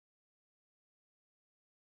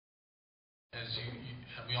As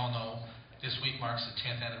we all know, this week marks the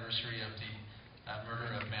 10th anniversary of the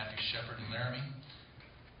murder of Matthew Shepard in Laramie.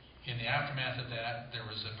 In the aftermath of that, there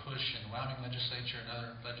was a push in the Wyoming legislature and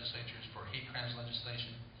other legislatures for hate crimes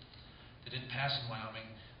legislation. That didn't pass in Wyoming.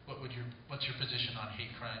 What's your position on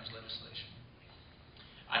hate crimes legislation?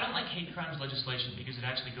 I don't like hate crimes legislation because it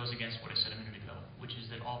actually goes against what I said a minute ago, which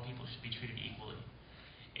is that all people should be treated equally.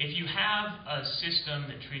 If you have a system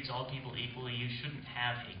that treats all people equally, you shouldn't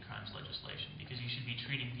have hate crimes legislation because you should be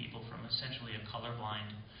treating people from essentially a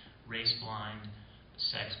colorblind, race-blind,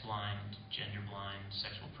 sex-blind, gender-blind,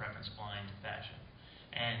 sexual preference-blind fashion.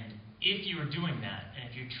 And if you are doing that, and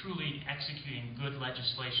if you're truly executing good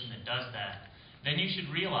legislation that does that, then you should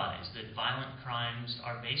realize that violent crimes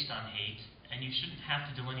are based on hate, and you shouldn't have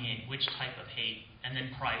to delineate which type of hate and then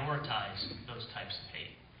prioritize those types of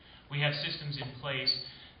hate. We have systems in place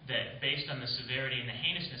that, based on the severity and the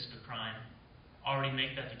heinousness of the crime, already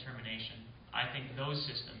make that determination. I think those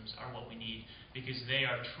systems are what we need because they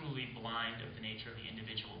are truly blind of the nature of the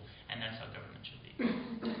individual, and that's how government should be.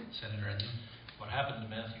 Senator Enzi? What happened to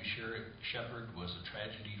Matthew Shepard was a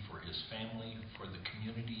tragedy for his family, for the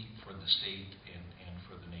community, for the state, and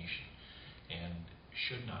for the nation, and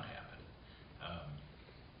should not happen.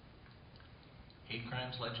 Hate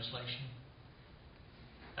crimes legislation,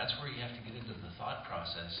 that's where you have to get into the thought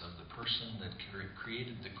process of the person that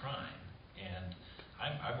created the crime. And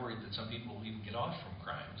I'm worried that some people will even get off from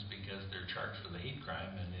crimes because they're charged with a hate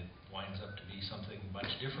crime and it winds up to be something much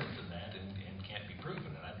different than that and can't be proven.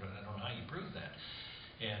 And I don't know how you prove that.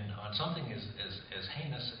 And on something as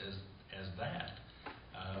heinous as that,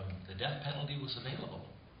 the death penalty was available.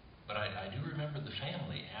 But I do remember the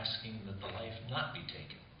family asking that the life not be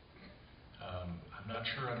taken. I'm not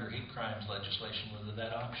sure under hate crimes legislation whether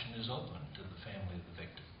that option is open to the family of